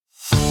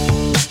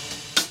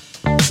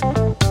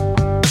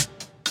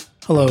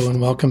Hello, and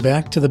welcome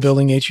back to the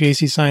Building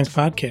HVAC Science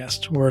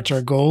podcast, where it's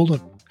our goal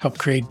to help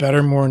create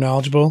better, more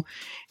knowledgeable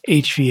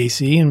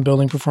HVAC and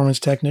building performance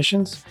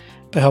technicians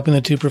by helping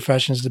the two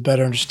professions to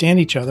better understand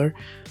each other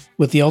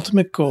with the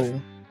ultimate goal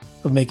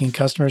of making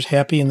customers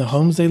happy in the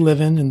homes they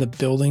live in and the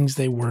buildings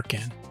they work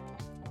in.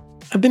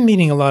 I've been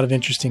meeting a lot of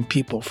interesting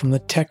people from the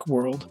tech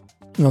world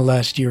in the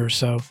last year or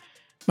so.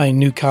 My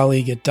new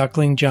colleague at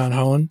Duckling, John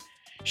Hohen,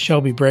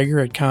 Shelby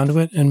Brager at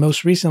Conduit, and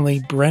most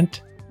recently,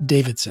 Brent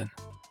Davidson.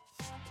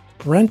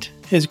 Brent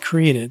has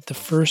created the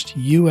first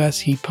U.S.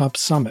 heat pump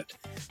summit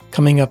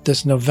coming up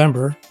this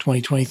November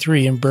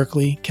 2023 in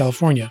Berkeley,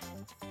 California.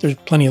 There's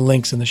plenty of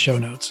links in the show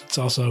notes. It's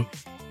also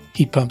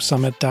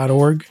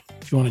heatpumpsummit.org.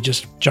 If you want to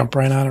just jump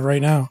right on it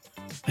right now,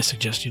 I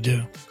suggest you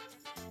do.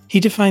 He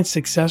defines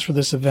success for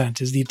this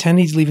event as the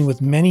attendees leaving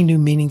with many new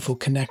meaningful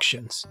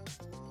connections.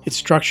 It's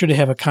structured to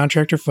have a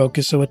contractor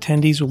focus so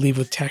attendees will leave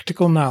with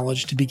tactical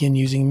knowledge to begin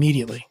using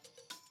immediately.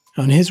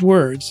 Now, in his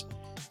words,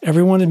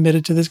 everyone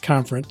admitted to this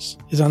conference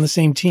is on the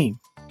same team.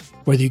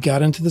 Whether you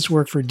got into this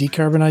work for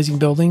decarbonizing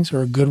buildings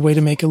or a good way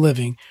to make a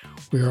living,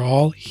 we are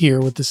all here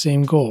with the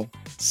same goal: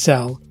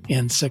 sell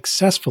and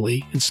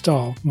successfully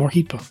install more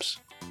heat pumps.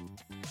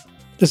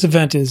 This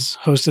event is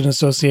hosted in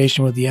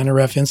association with the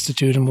NRF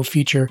Institute and will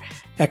feature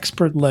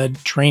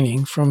expert-led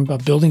training from a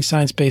building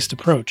science-based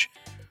approach,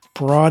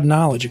 broad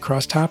knowledge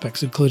across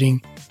topics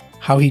including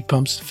how heat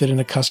pumps fit in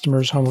a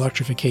customer's home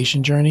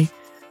electrification journey,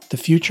 the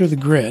future of the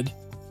grid,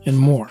 and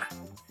more.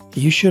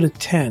 You should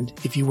attend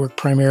if you work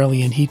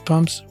primarily in heat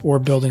pumps or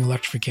building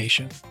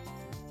electrification.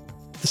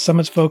 The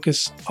summit's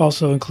focus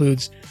also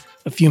includes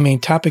a few main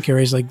topic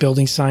areas like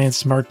building science,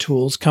 smart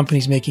tools,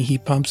 companies making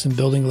heat pumps and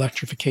building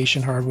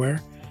electrification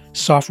hardware,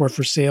 software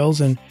for sales,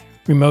 and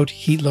remote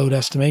heat load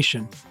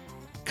estimation.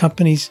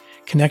 Companies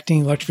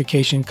connecting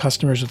electrification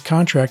customers with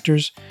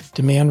contractors,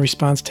 demand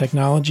response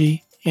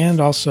technology,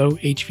 and also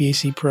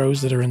HVAC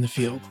pros that are in the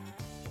field.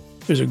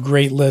 There's a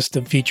great list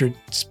of featured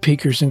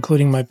speakers,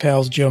 including my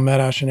pals Joe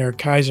Medosh and Eric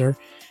Kaiser.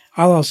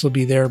 I'll also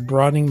be there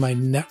broadening my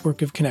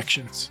network of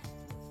connections.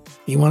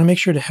 You want to make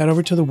sure to head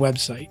over to the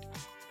website,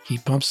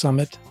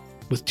 heatpumpsummit,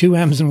 with 2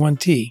 M's and 1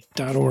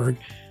 T.org.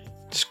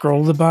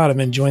 Scroll to the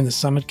bottom and join the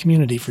summit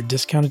community for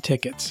discounted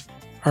tickets,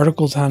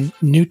 articles on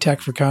new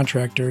tech for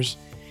contractors,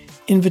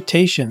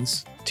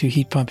 invitations to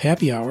heat pump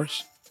happy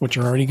hours, which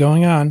are already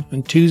going on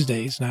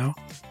Tuesdays now,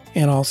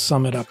 and all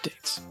summit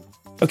updates.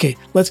 Okay,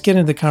 let's get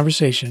into the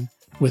conversation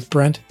with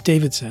Brent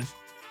Davidson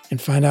and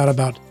find out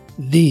about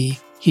the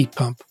Heat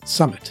Pump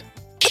Summit.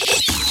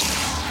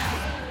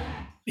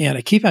 Man,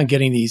 I keep on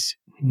getting these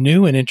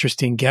new and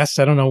interesting guests.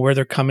 I don't know where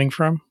they're coming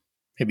from.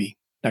 Maybe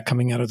not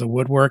coming out of the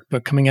woodwork,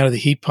 but coming out of the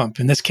heat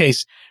pump. In this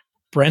case,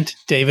 Brent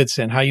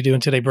Davidson. How you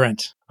doing today,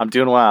 Brent? I'm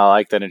doing well. I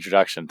like that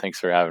introduction. Thanks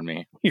for having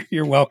me.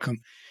 You're welcome.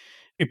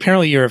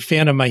 Apparently, you're a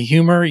fan of my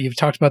humor. You've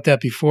talked about that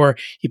before.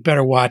 You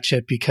better watch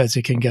it because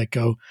it can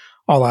go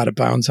all out of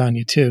bounds on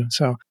you too.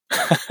 So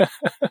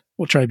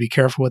we'll try to be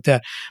careful with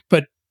that.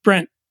 But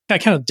Brent, I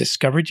kind of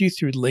discovered you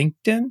through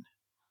LinkedIn,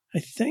 I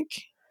think.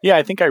 Yeah,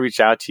 I think I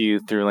reached out to you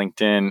through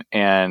LinkedIn,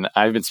 and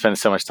I've been spending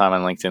so much time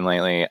on LinkedIn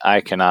lately.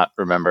 I cannot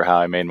remember how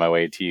I made my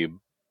way to you,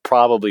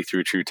 probably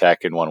through True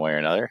Tech in one way or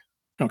another.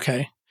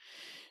 Okay.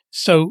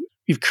 So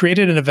you've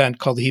created an event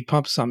called the Heat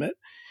Pump Summit.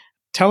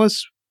 Tell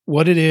us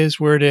what it is,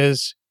 where it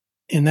is,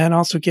 and then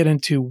also get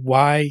into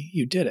why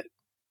you did it.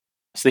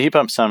 So the Heat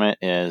Pump Summit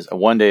is a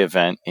one-day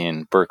event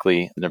in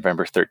Berkeley,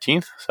 November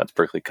 13th. So that's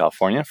Berkeley,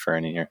 California, for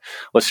any of your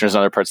listeners in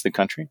other parts of the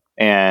country.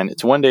 And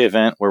it's a one-day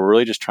event where we're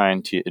really just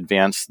trying to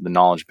advance the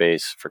knowledge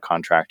base for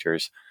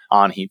contractors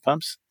on heat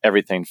pumps.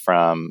 Everything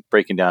from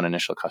breaking down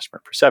initial customer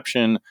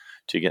perception,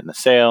 to getting the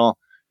sale,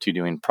 to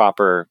doing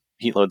proper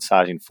heat load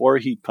sizing for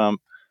a heat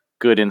pump,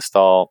 good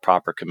install,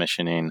 proper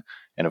commissioning,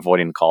 and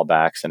avoiding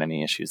callbacks and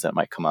any issues that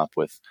might come up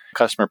with a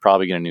customer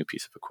probably getting a new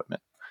piece of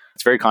equipment.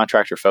 It's very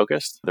contractor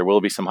focused. There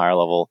will be some higher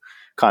level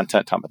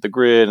content talking about the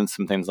grid and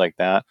some things like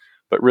that.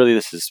 But really,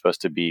 this is supposed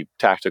to be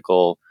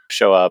tactical,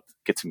 show up,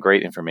 get some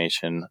great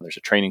information. There's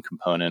a training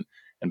component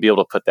and be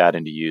able to put that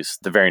into use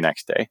the very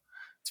next day.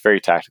 It's a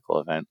very tactical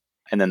event.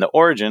 And then the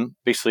origin,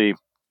 basically,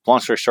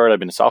 long story short, I've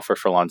been in software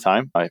for a long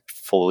time. I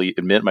fully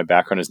admit my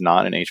background is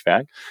not in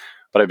HVAC,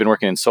 but I've been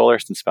working in solar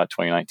since about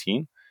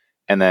 2019.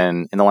 And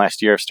then in the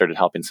last year, I've started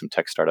helping some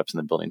tech startups in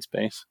the building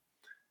space.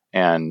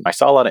 And I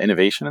saw a lot of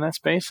innovation in that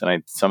space,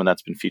 and some of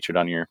that's been featured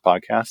on your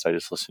podcast. I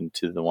just listened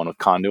to the one with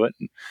Conduit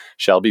and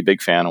Shelby, big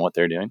fan of what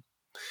they're doing.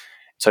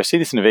 So I see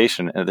this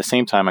innovation, and at the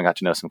same time, I got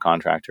to know some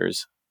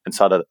contractors and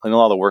saw that a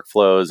lot of the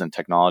workflows and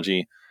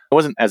technology, it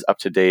wasn't as up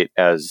to date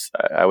as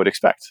I would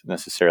expect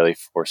necessarily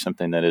for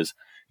something that is,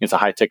 it's a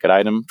high ticket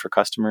item for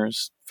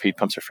customers. Heat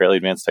pumps are fairly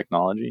advanced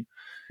technology.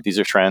 These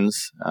are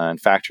trends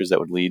and factors that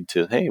would lead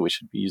to, hey, we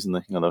should be using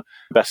the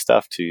best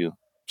stuff to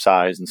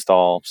size,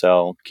 install,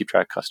 sell, keep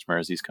track of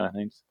customers, these kind of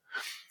things.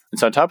 And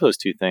so on top of those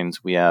two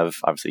things, we have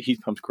obviously heat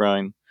pumps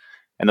growing,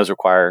 and those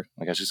require,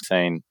 like I was just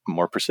saying,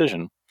 more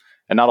precision.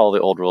 And not all the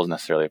old rules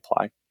necessarily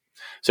apply.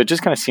 So it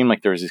just kind of seemed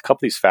like there was a couple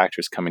of these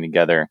factors coming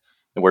together,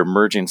 and we're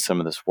merging some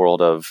of this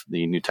world of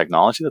the new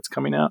technology that's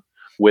coming out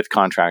with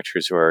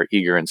contractors who are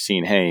eager and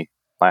seeing, hey,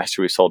 last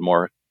year we sold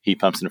more heat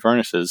pumps and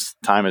furnaces.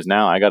 Time is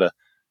now. I got to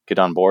get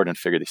on board and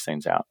figure these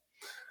things out.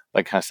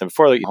 Like I said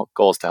before, the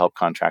goal is to help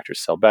contractors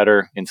sell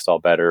better, install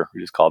better,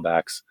 reduce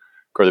callbacks,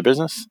 grow their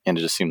business. And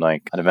it just seemed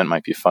like an event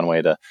might be a fun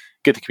way to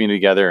get the community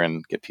together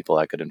and get people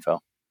that good info.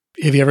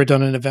 Have you ever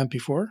done an event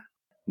before?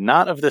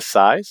 Not of this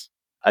size.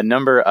 A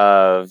number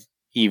of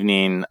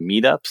evening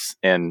meetups.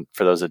 And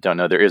for those that don't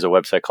know, there is a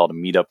website called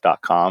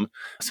meetup.com.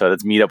 So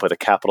that's meetup with a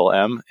capital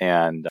M,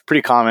 and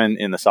pretty common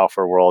in the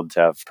software world to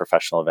have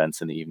professional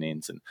events in the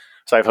evenings. And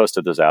so I've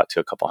hosted those out to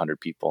a couple hundred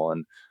people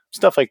and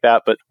stuff like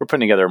that. But we're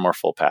putting together a more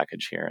full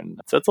package here. And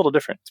so it's a little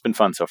different. It's been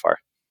fun so far.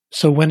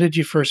 So when did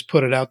you first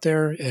put it out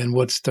there, and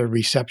what's the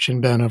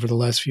reception been over the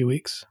last few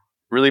weeks?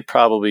 Really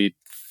probably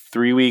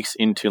 3 weeks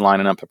into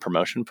lining up a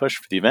promotion push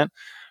for the event.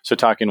 So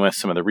talking with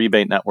some of the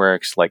rebate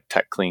networks like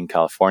TechClean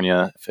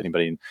California, if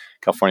anybody in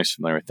California is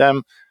familiar with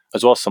them,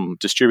 as well as some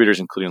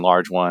distributors, including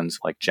large ones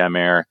like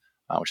GemAir,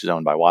 which is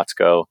owned by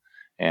Watsco.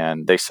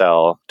 And they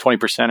sell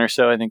 20% or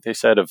so, I think they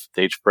said, of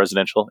the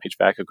residential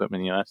HVAC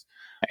equipment in the US.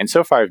 And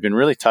so far, I've been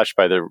really touched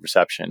by the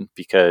reception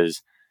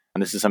because,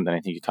 and this is something I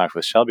think you talked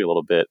with Shelby a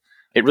little bit,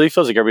 it really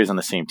feels like everybody's on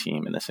the same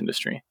team in this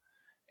industry.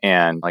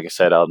 And like I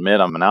said, I'll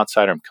admit I'm an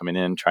outsider. I'm coming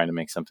in, trying to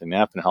make something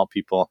happen and help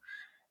people.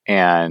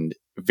 And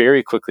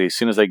very quickly, as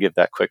soon as I give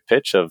that quick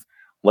pitch of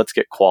let's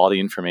get quality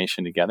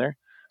information together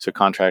so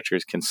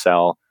contractors can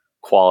sell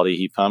quality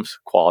heat pumps,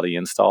 quality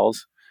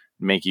installs,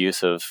 make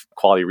use of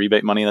quality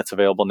rebate money that's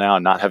available now,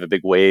 and not have a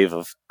big wave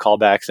of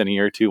callbacks in a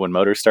year or two when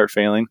motors start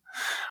failing,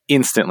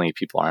 instantly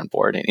people are on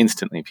board and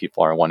instantly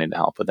people are wanting to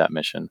help with that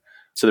mission.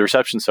 So the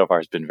reception so far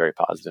has been very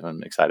positive.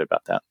 I'm excited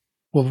about that.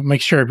 Well,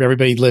 make sure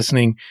everybody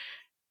listening,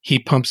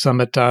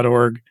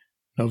 heatpumpsummit.org,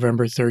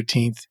 November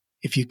 13th.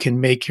 If you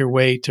can make your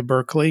way to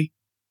Berkeley,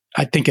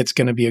 I think it's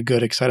going to be a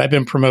good excite. I've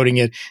been promoting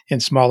it in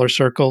smaller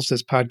circles.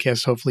 This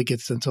podcast hopefully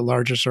gets into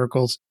larger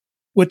circles.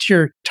 What's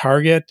your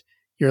target?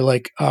 You're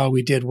like, oh,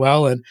 we did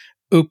well, and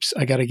oops,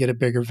 I got to get a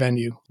bigger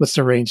venue. What's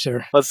the range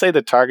there? Let's say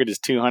the target is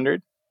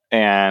 200,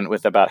 and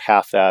with about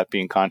half that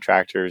being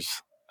contractors,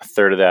 a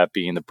third of that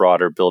being the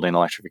broader building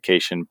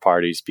electrification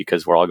parties,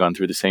 because we're all going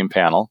through the same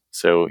panel.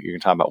 So you're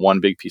talking about one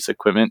big piece of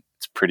equipment.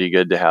 It's pretty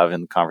good to have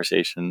in the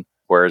conversation.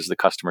 Where is the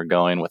customer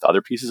going with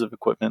other pieces of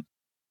equipment?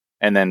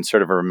 And then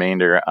sort of a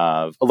remainder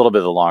of a little bit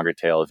of the longer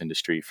tail of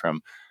industry,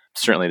 from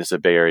certainly this is a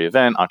Bay Area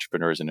event,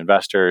 entrepreneurs and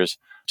investors,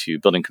 to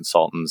building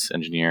consultants,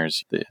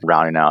 engineers,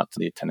 rounding out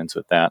the attendance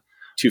with that.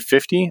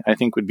 250, I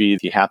think, would be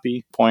the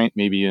happy point,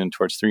 maybe even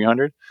towards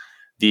 300.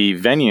 The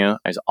venue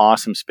is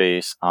awesome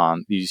space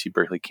on the UC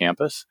Berkeley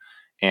campus.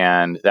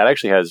 And that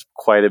actually has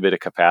quite a bit of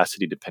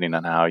capacity depending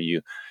on how you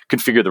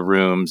configure the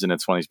rooms. And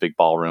it's one of these big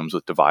ballrooms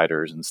with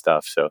dividers and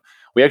stuff. So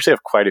we actually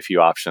have quite a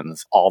few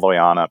options all the way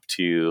on up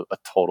to a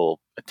total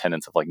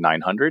attendance of like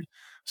 900.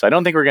 So I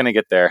don't think we're going to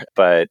get there,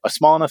 but a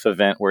small enough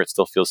event where it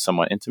still feels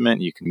somewhat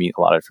intimate. You can meet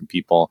a lot of different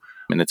people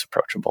and it's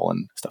approachable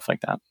and stuff like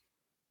that.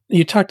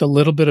 You talked a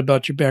little bit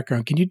about your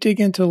background. Can you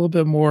dig into a little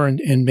bit more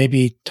and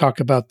maybe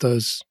talk about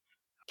those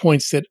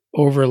points that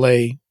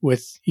overlay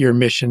with your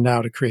mission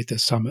now to create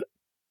this summit?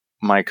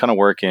 My kind of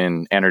work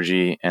in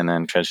energy and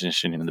then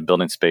transitioning into the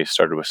building space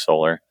started with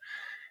solar.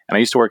 And I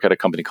used to work at a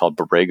company called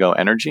Borrego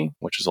Energy,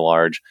 which is a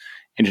large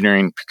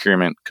engineering,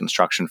 procurement,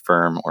 construction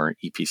firm, or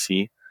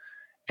EPC.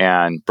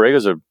 And Borrego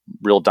is a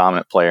real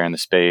dominant player in the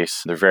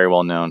space. They're very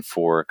well known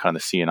for kind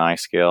of the C&I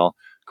scale,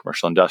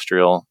 commercial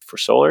industrial for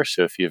solar.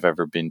 So if you've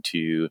ever been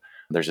to,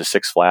 there's a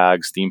Six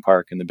Flags theme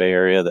park in the Bay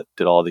Area that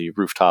did all the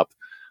rooftop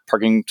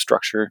parking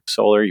structure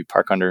solar. You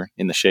park under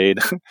in the shade.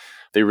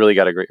 They really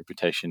got a great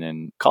reputation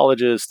in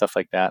colleges, stuff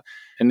like that.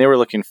 And they were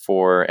looking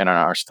for, and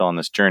are still on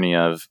this journey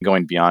of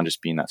going beyond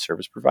just being that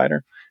service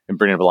provider and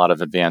bringing up a lot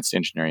of advanced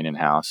engineering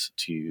in-house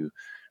to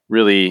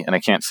really, and I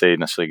can't say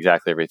necessarily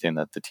exactly everything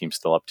that the team's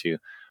still up to,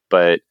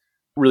 but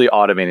really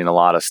automating a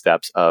lot of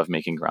steps of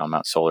making ground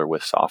mount solar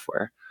with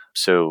software.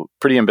 So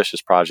pretty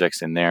ambitious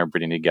projects in there,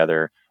 bringing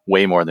together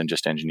way more than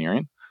just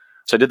engineering.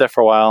 So I did that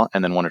for a while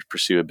and then wanted to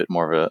pursue a bit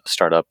more of a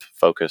startup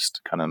focused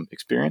kind of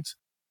experience.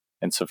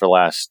 And so for the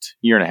last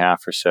year and a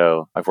half or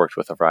so, I've worked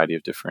with a variety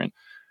of different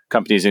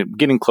companies and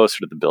getting closer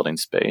to the building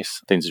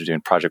space. Things that are doing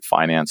project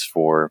finance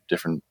for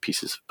different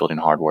pieces of building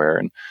hardware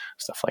and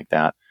stuff like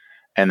that.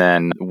 And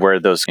then where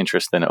those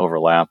interests then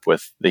overlap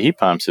with the heat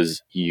pumps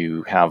is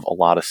you have a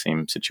lot of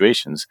same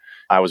situations.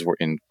 I was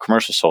in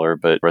commercial solar,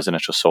 but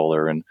residential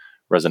solar and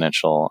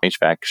residential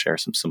HVAC share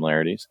some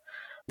similarities.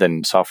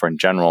 Then software in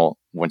general,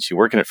 once you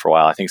work in it for a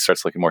while, I think it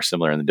starts looking more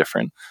similar than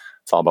different.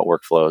 It's all about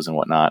workflows and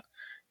whatnot.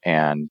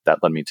 And that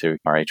led me to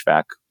our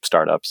HVAC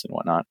startups and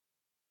whatnot.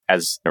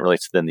 As it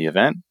relates to then the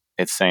event,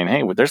 it's saying,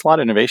 hey, there's a lot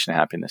of innovation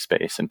happening in this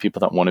space and people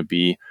that want to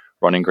be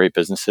running great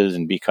businesses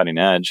and be cutting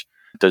edge.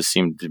 It does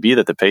seem to be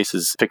that the pace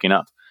is picking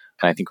up.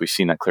 And I think we've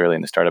seen that clearly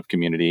in the startup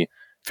community.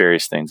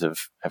 Various things have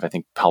I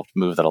think, helped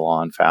move that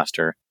along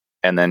faster.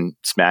 And then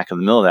smack in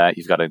the middle of that,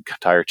 you've got an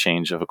entire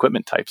change of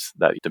equipment types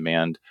that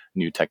demand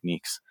new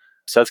techniques.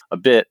 So that's a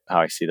bit how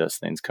I see those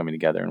things coming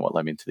together and what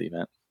led me to the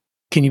event.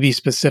 Can you be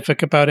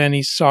specific about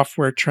any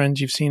software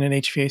trends you've seen in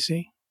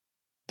HVAC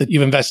that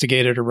you've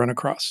investigated or run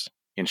across?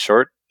 In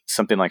short,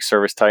 something like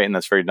Service Titan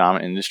that's very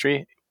dominant in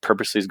industry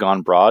purposely has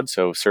gone broad.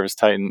 So Service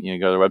Titan, you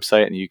go to their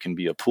website and you can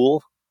be a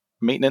pool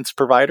maintenance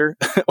provider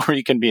or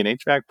you can be an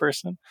HVAC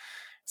person.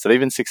 So they've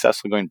been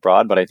successful going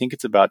broad, but I think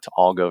it's about to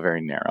all go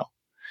very narrow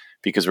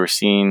because we're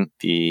seeing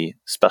the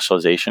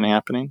specialization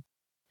happening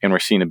and we're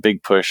seeing a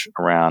big push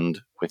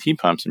around, with heat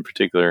pumps in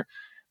particular,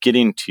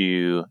 getting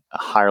to a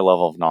higher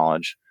level of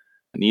knowledge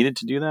needed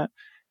to do that.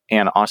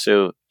 And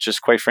also,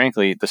 just quite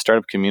frankly, the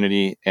startup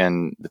community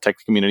and the tech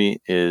community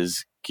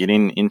is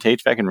getting into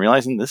HVAC and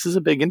realizing this is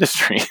a big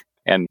industry.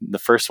 And the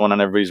first one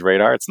on everybody's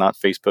radar, it's not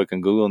Facebook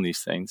and Google and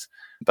these things.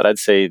 But I'd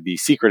say the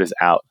secret is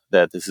out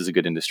that this is a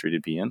good industry to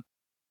be in.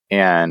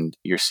 And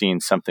you're seeing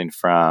something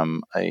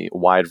from a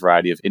wide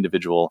variety of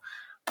individual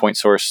point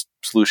source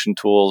solution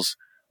tools,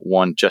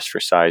 one just for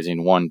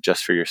sizing, one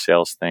just for your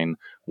sales thing,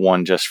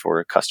 one just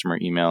for customer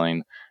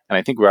emailing. And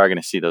I think we are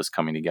going to see those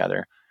coming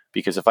together.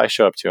 Because if I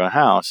show up to a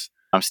house,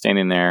 I'm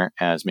standing there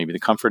as maybe the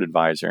comfort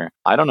advisor.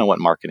 I don't know what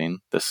marketing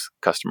this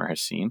customer has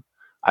seen.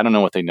 I don't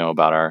know what they know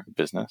about our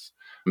business.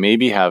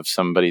 Maybe have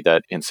somebody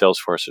that in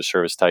Salesforce or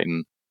Service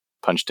Titan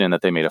punched in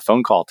that they made a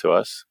phone call to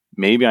us.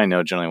 Maybe I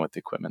know generally what the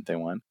equipment they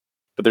want.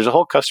 But there's a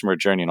whole customer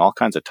journey and all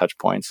kinds of touch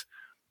points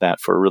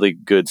that for a really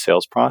good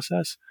sales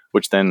process,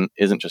 which then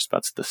isn't just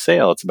about the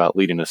sale, it's about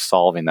leading to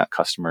solving that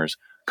customer's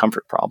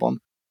comfort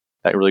problem.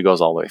 That really goes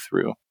all the way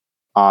through.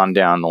 On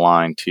down the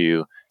line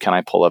to, can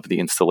I pull up the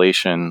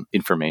installation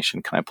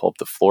information? Can I pull up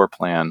the floor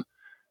plan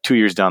 2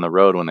 years down the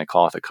road when they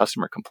call with a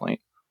customer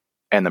complaint?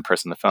 And the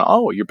person on the phone,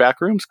 oh, your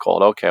back room's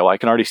cold. Okay, well, I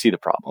can already see the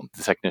problem.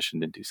 The technician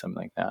did do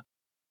something like that.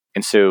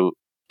 And so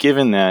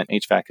given that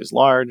HVAC is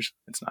large,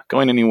 it's not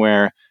going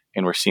anywhere,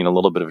 and we're seeing a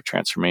little bit of a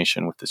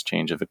transformation with this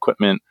change of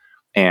equipment,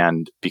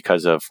 and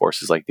because of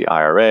forces like the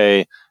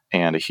IRA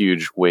and a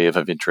huge wave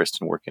of interest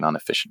in working on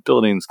efficient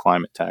buildings,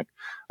 climate tech,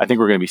 I think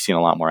we're going to be seeing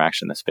a lot more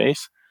action in this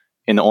space.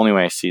 And the only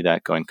way I see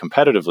that going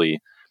competitively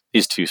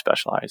is to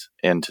specialize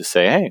and to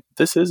say, hey,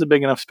 this is a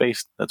big enough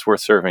space that's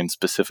worth serving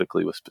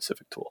specifically with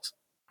specific tools.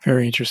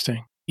 Very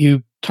interesting.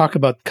 You talk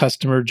about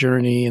customer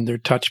journey and their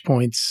touch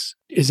points.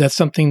 Is that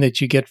something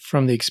that you get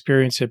from the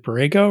experience at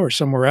Borrego or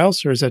somewhere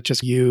else, or is that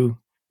just you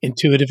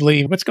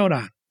intuitively? What's going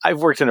on?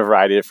 I've worked in a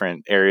variety of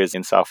different areas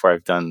in software.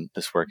 I've done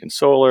this work in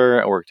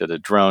solar. I worked at a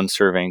drone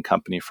surveying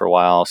company for a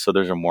while. So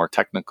those are more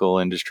technical,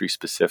 industry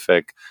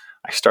specific.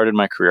 I started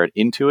my career at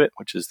Intuit,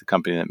 which is the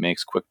company that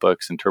makes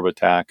QuickBooks and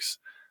TurboTax.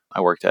 I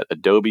worked at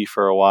Adobe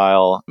for a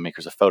while,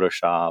 makers of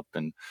Photoshop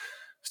and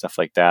stuff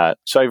like that.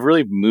 So I've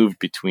really moved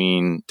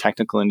between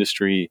technical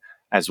industry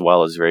as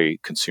well as very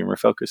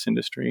consumer-focused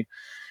industry.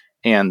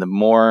 And the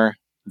more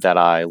that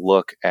I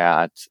look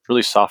at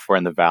really software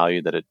and the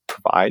value that it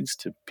provides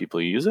to people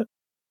who use it,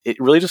 it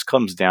really just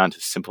comes down to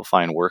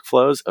simplifying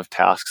workflows of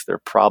tasks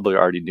they're probably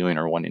already doing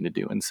or wanting to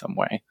do in some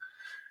way.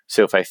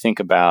 So if I think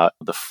about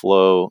the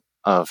flow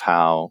of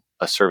how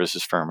a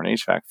services firm or an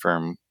HVAC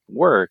firm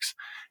works,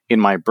 in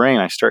my brain,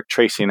 I start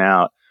tracing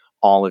out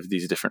all of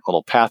these different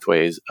little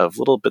pathways of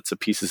little bits of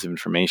pieces of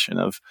information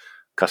of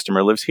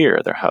customer lives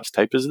here, their house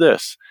type is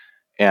this.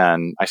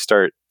 And I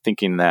start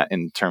thinking that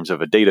in terms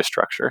of a data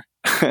structure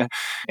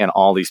and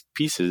all these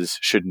pieces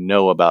should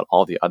know about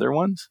all the other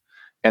ones.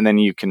 And then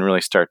you can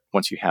really start,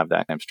 once you have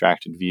that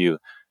abstracted view,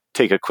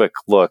 take a quick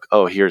look.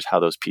 Oh, here's how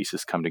those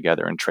pieces come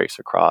together and trace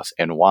across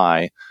and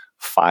why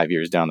 5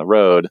 years down the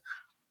road,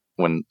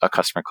 when a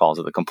customer calls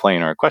with a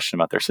complaint or a question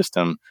about their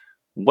system,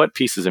 what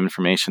pieces of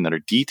information that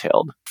are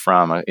detailed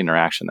from an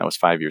interaction that was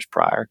 5 years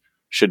prior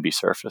should be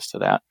surfaced to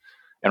that.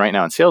 And right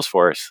now in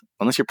Salesforce,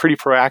 unless you're pretty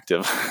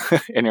proactive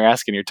and you're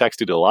asking your techs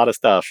to do a lot of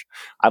stuff,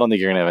 I don't think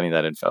you're going to have any of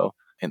that info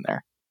in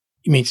there.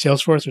 You mean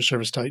Salesforce or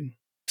Service Titan?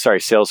 Sorry,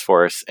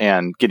 Salesforce,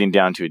 and getting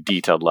down to a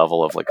detailed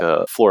level of like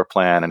a floor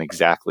plan and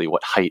exactly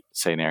what height,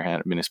 say, an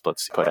air mini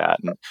splits put at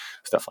and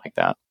stuff like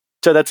that.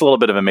 So that's a little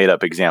bit of a made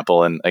up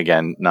example. And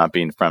again, not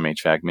being from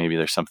HVAC, maybe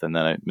there's something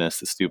that I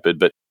missed that's stupid.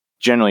 But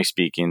generally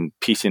speaking,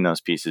 piecing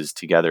those pieces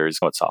together is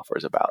what software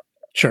is about.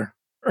 Sure.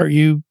 Are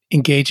you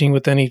engaging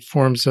with any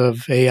forms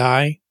of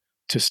AI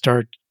to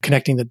start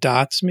connecting the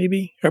dots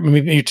maybe? Or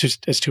maybe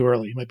it's too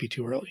early. It might be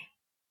too early.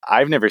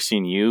 I've never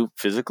seen you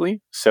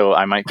physically, so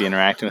I might be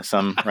interacting with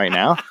some right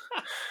now.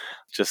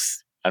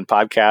 Just on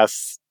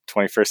podcasts,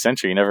 21st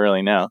century, you never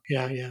really know.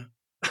 Yeah.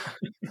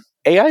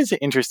 AI is an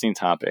interesting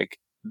topic.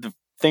 The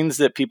things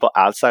that people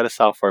outside of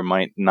software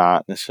might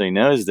not necessarily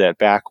know is that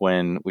back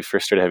when we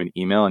first started having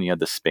email and you had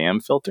the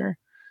spam filter,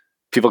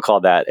 people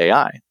called that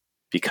AI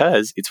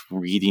because it's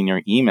reading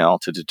your email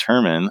to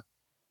determine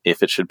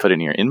if it should put in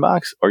your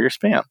inbox or your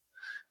spam.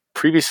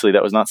 Previously,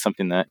 that was not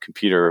something that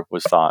computer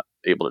was thought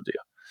able to do.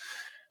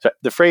 So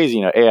the phrase,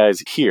 AI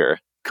is here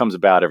comes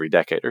about every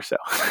decade or so.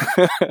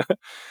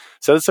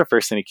 So that's the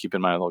first thing to keep in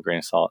mind, a little grain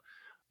of salt.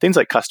 Things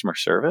like customer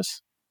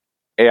service.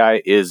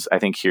 AI is, I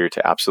think, here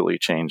to absolutely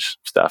change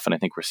stuff. And I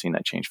think we're seeing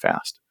that change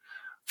fast.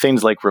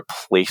 Things like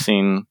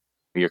replacing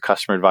your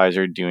customer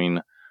advisor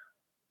doing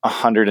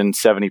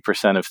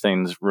 170% of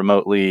things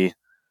remotely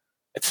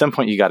At some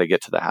point, you got to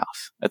get to the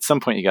house. At some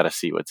point, you got to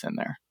see what's in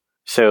there.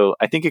 So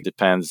I think it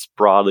depends,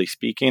 broadly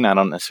speaking. I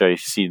don't necessarily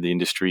see the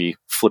industry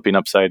flipping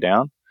upside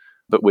down,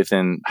 but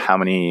within how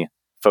many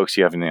folks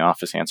you have in the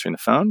office answering the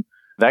phone,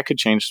 that could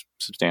change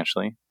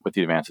substantially with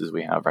the advances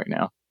we have right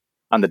now.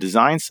 On the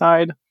design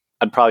side,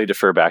 I'd probably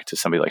defer back to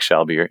somebody like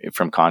Shelby or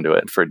from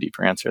Conduit for a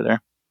deeper answer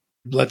there.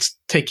 Let's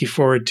take you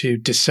forward to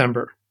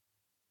December.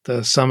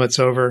 The summit's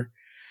over.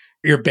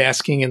 You're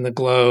basking in the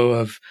glow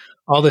of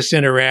all this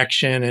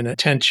interaction and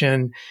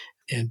attention,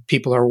 and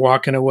people are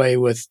walking away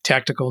with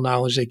tactical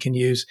knowledge they can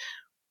use.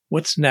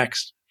 What's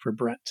next for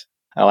Brent?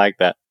 I like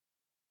that.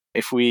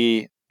 If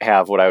we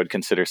have what I would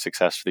consider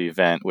success for the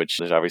event, which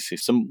there's obviously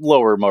some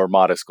lower, more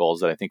modest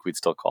goals that I think we'd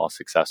still call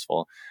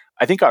successful,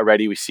 I think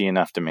already we see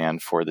enough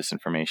demand for this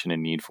information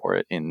and need for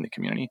it in the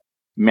community.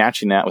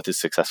 Matching that with a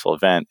successful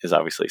event is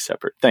obviously a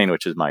separate thing,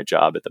 which is my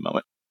job at the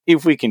moment.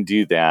 If we can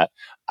do that,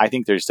 I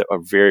think there's a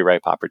very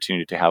ripe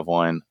opportunity to have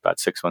one about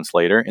 6 months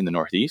later in the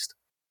Northeast.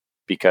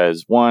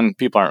 Because one,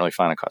 people aren't really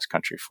flying across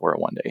country for a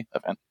one-day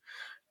event.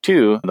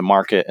 Two, the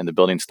market and the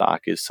building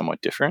stock is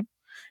somewhat different.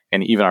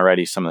 And even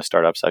already, some of the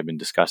startups I've been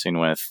discussing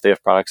with, they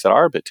have products that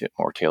are a bit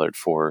more tailored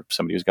for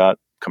somebody who's got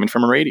coming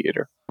from a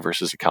radiator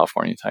versus a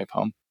California type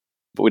home.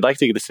 But we'd like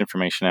to get this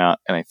information out.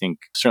 And I think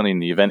certainly in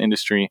the event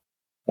industry,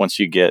 once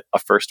you get a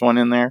first one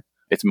in there,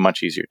 it's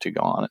much easier to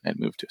go on and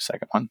move to a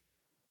second one.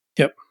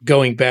 Yep.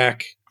 Going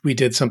back, we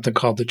did something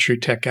called the True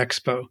Tech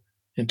Expo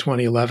in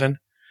 2011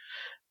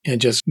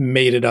 and just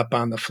made it up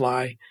on the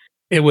fly.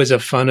 It was a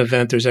fun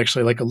event. There's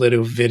actually like a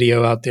little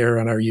video out there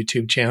on our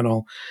YouTube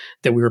channel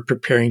that we were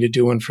preparing to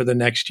do one for the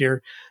next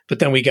year. But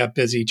then we got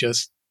busy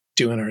just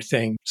doing our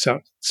thing,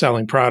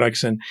 selling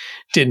products, and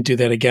didn't do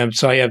that again.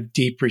 So I have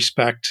deep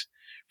respect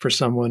for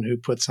someone who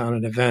puts on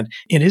an event.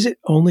 And is it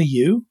only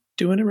you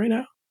doing it right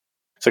now?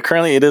 So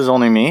currently it is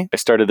only me. I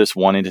started this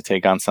wanting to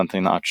take on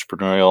something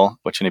entrepreneurial,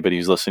 which anybody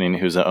who's listening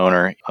who's an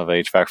owner of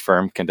a HVAC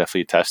firm can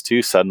definitely attest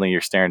to. Suddenly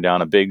you're staring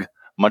down a big,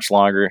 much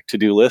longer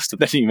to-do list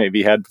than you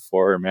maybe had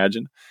before or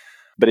imagined.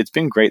 But it's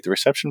been great. The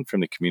reception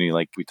from the community,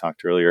 like we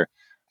talked earlier,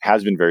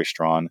 has been very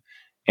strong.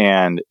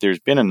 And there's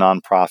been a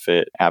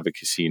nonprofit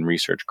advocacy and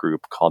research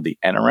group called the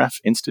NRF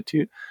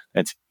Institute.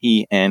 That's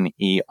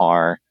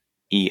ENEREF.org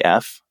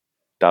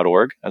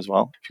as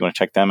well, if you want to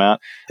check them out.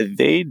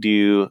 They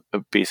do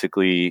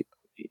basically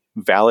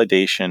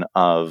validation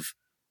of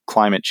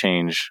climate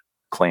change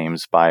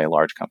claims by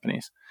large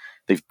companies.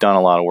 They've done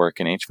a lot of work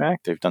in HVAC.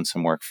 They've done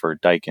some work for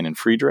Daikin and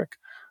Friedrich,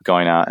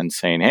 going out and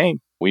saying, hey,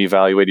 we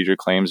evaluated your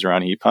claims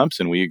around heat pumps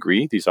and we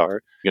agree these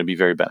are going to be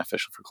very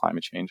beneficial for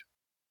climate change.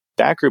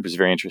 That group is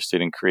very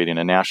interested in creating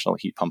a national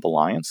heat pump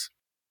alliance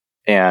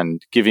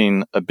and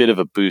giving a bit of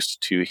a boost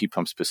to heat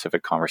pump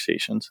specific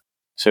conversations.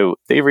 So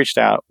they've reached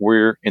out.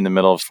 We're in the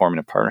middle of forming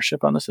a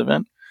partnership on this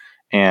event.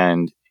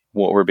 And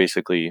what we're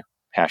basically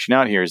hashing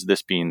out here is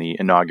this being the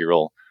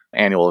inaugural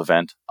annual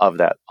event of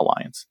that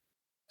alliance.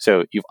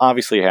 So you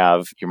obviously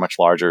have your much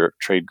larger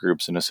trade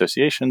groups and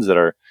associations that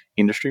are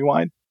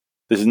industry-wide.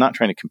 This is not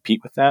trying to compete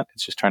with that.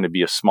 It's just trying to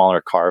be a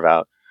smaller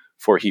carve-out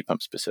for heat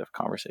pump specific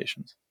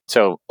conversations.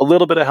 So a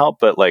little bit of help,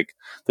 but like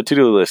the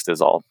to-do list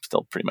is all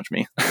still pretty much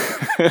me.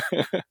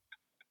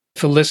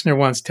 If a listener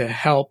wants to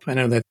help, I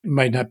know that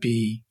might not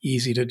be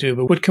easy to do,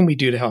 but what can we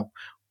do to help?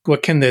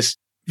 What can this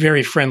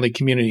very friendly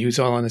community who's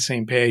all on the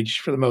same page,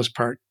 for the most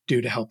part,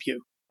 do to help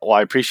you? Well,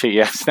 I appreciate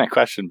you asking that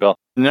question, Bill.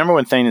 The number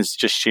one thing is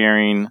just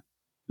sharing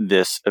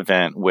this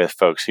event with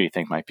folks who you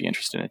think might be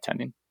interested in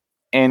attending.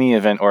 Any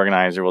event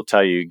organizer will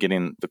tell you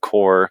getting the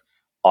core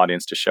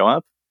audience to show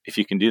up. If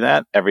you can do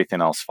that,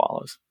 everything else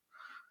follows.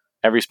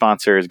 Every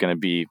sponsor is going to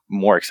be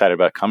more excited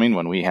about coming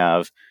when we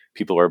have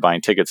people who are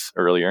buying tickets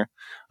earlier.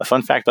 A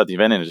fun fact about the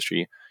event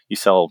industry, you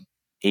sell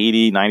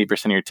 80,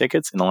 90% of your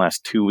tickets in the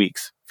last 2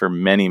 weeks for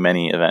many,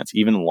 many events,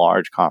 even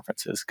large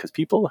conferences, because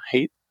people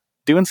hate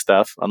doing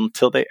stuff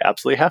until they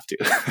absolutely have to.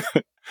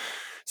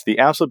 So the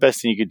absolute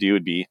best thing you could do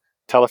would be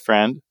tell a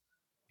friend.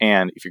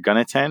 And if you're going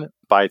to attend,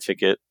 buy a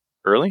ticket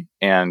early.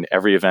 And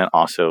every event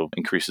also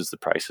increases the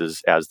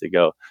prices as they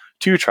go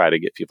to try to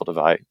get people to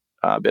buy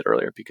a bit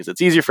earlier because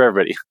it's easier for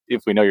everybody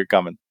if we know you're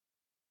coming.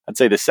 I'd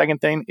say the second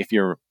thing, if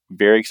you're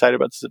very excited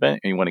about this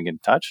event and you want to get in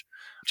touch,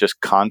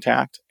 just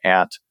contact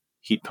at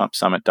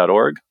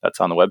heatpumpsummit.org. That's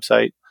on the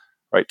website,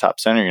 right top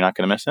center. You're not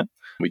going to miss it.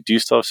 We do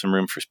still have some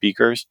room for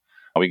speakers.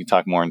 We can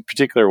talk more in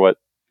particular what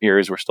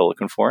areas we're still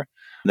looking for.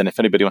 And then if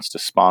anybody wants to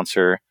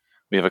sponsor,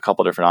 we have a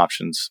couple different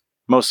options,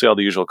 mostly all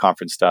the usual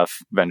conference stuff,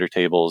 vendor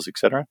tables,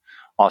 etc.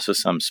 Also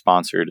some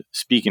sponsored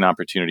speaking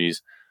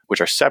opportunities,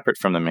 which are separate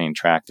from the main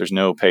track. There's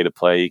no pay to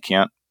play. You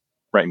can't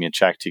write me a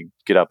check to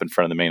get up in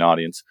front of the main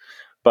audience.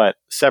 But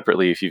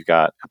separately, if you've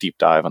got a deep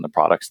dive on the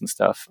products and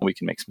stuff, we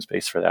can make some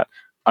space for that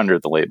under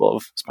the label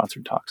of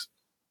sponsored talks.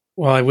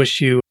 Well, I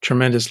wish you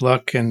tremendous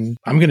luck, and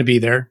I'm going to be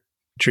there.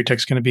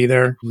 TrueTech's going to be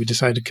there. We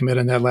decided to commit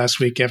on that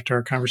last week after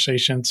our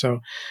conversation.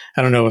 So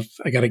I don't know if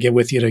I got to get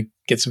with you to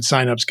get some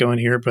signups going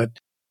here, but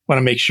want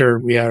to make sure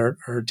we have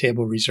our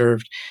table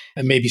reserved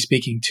and maybe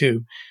speaking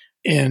too.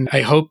 And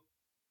I hope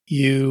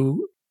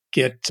you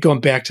get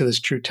going back to this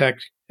TrueTech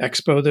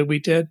expo that we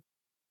did.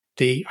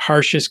 The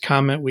harshest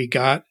comment we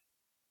got,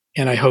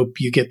 and I hope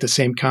you get the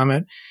same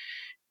comment,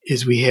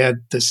 is we had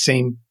the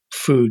same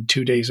food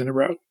 2 days in a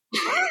row.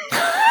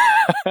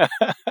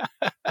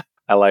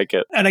 I like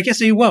it. And I guess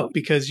you won't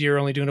because you're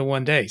only doing it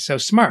one day. So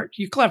smart.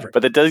 You're clever.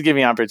 But that does give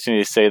me an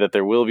opportunity to say that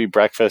there will be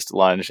breakfast,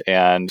 lunch,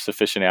 and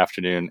sufficient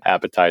afternoon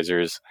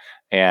appetizers.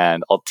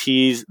 And I'll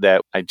tease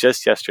that I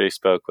just yesterday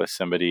spoke with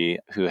somebody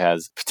who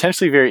has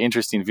potentially very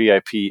interesting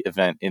VIP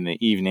event in the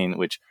evening,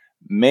 which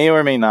may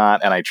or may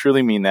not, and I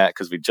truly mean that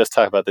because we just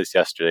talked about this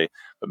yesterday,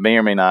 but may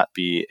or may not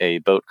be a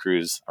boat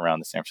cruise around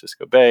the San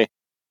Francisco Bay,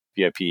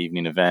 VIP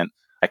evening event.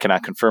 I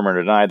cannot confirm or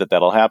deny that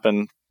that'll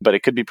happen, but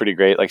it could be pretty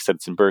great. Like I said,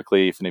 it's in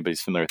Berkeley. If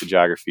anybody's familiar with the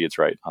geography, it's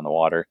right on the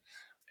water.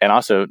 And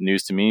also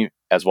news to me,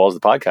 as well as the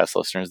podcast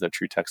listeners, that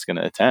TrueTech's going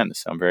to attend.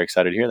 So I'm very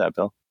excited to hear that,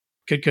 Bill.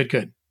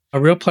 Good. A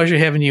real pleasure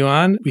having you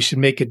on. We should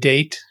make a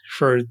date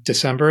for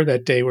December,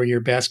 that day where you're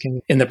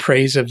basking in the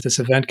praise of this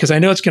event, because I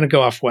know it's going to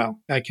go off well.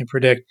 I can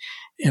predict.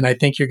 And I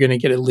think you're going to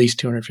get at least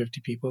 250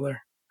 people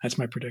there. That's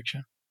my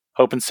prediction.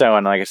 Hoping so.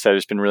 And like I said,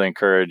 it's been really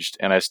encouraged.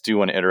 And I just do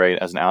want to iterate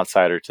as an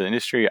outsider to the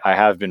industry. I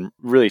have been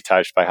really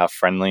touched by how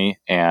friendly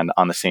and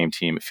on the same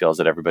team it feels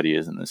that everybody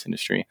is in this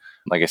industry.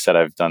 Like I said,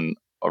 I've done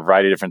a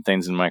variety of different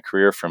things in my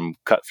career, from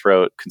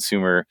cutthroat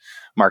consumer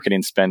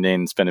marketing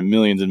spending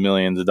millions and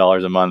millions of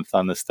dollars a month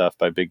on this stuff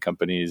by big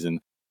companies. And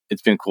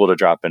it's been cool to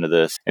drop into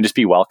this and just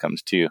be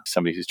welcomed too.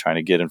 Somebody who's trying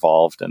to get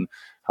involved and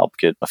help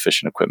get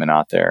efficient equipment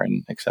out there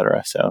and et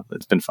cetera. So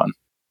it's been fun.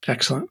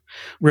 Excellent.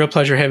 Real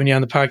pleasure having you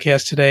on the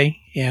podcast today.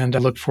 And I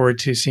look forward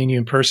to seeing you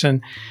in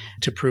person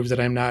to prove that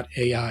I'm not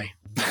AI.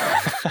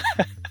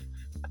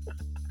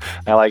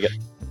 I like it.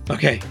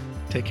 Okay.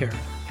 Take care.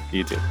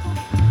 You too.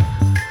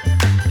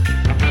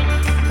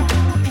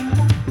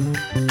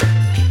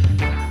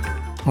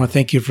 I want to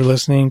thank you for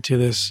listening to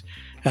this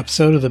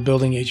episode of the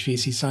Building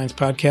HVAC Science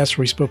podcast,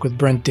 where we spoke with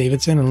Brent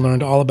Davidson and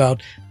learned all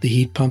about the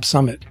Heat Pump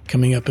Summit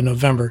coming up in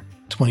November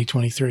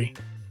 2023.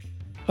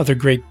 Other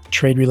great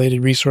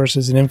trade-related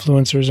resources and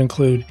influencers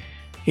include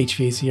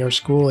HVAC Our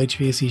School,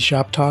 HVAC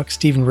Shop Talk,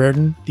 Stephen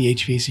Reardon, the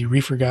HVAC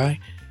Reefer Guy,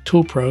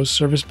 Tool Pros,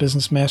 Service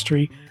Business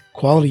Mastery,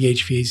 Quality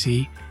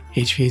HVAC,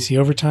 HVAC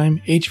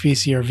Overtime,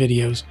 HVAC Our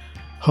Videos,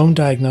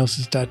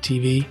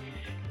 HomeDiagnosis.tv,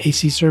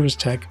 AC Service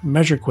Tech,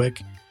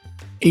 MeasureQuick,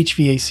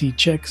 HVAC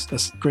Chicks, a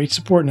great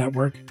support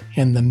network,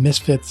 and the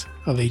Misfits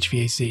of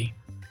HVAC.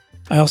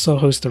 I also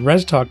host the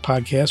Res Talk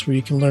podcast, where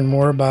you can learn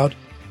more about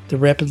the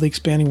rapidly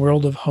expanding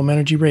world of home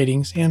energy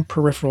ratings and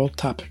peripheral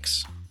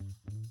topics.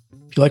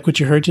 If you like what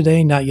you heard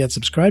today, not yet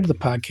subscribed to the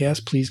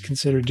podcast, please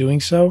consider doing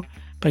so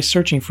by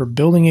searching for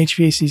Building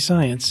HVAC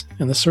Science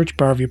in the search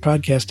bar of your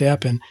podcast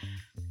app and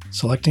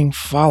selecting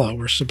follow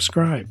or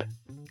subscribe.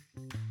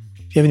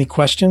 If you have any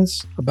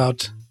questions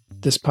about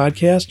this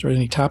podcast or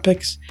any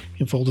topics,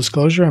 in full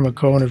disclosure, I'm a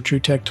co-owner of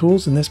TrueTech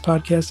Tools, and this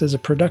podcast is a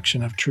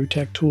production of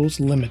TrueTech Tools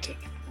Limited.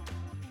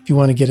 If you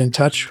want to get in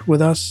touch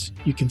with us,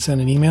 you can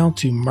send an email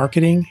to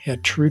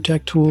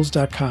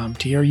marketing@truetechtools.com,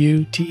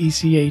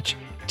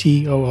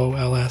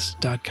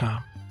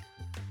 TrueTechTools.com.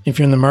 If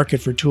you're in the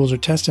market for tools or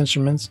test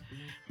instruments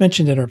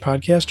mentioned in our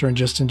podcast or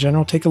just in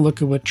general, take a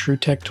look at what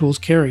TrueTech Tools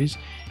carries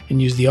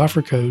and use the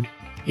offer code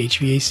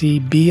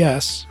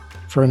HVACBS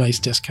for a nice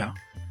discount.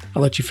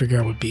 I'll let you figure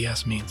out what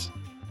BS means.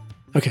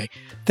 Okay,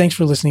 thanks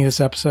for listening to this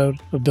episode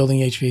of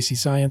Building HVAC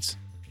Science,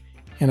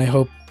 and I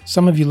hope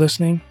some of you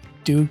listening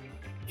do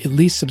at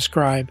least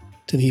subscribe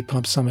to the Heat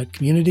Pump Summit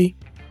community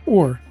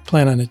or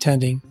plan on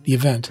attending the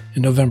event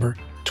in November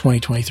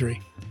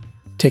 2023.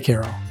 Take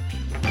care all.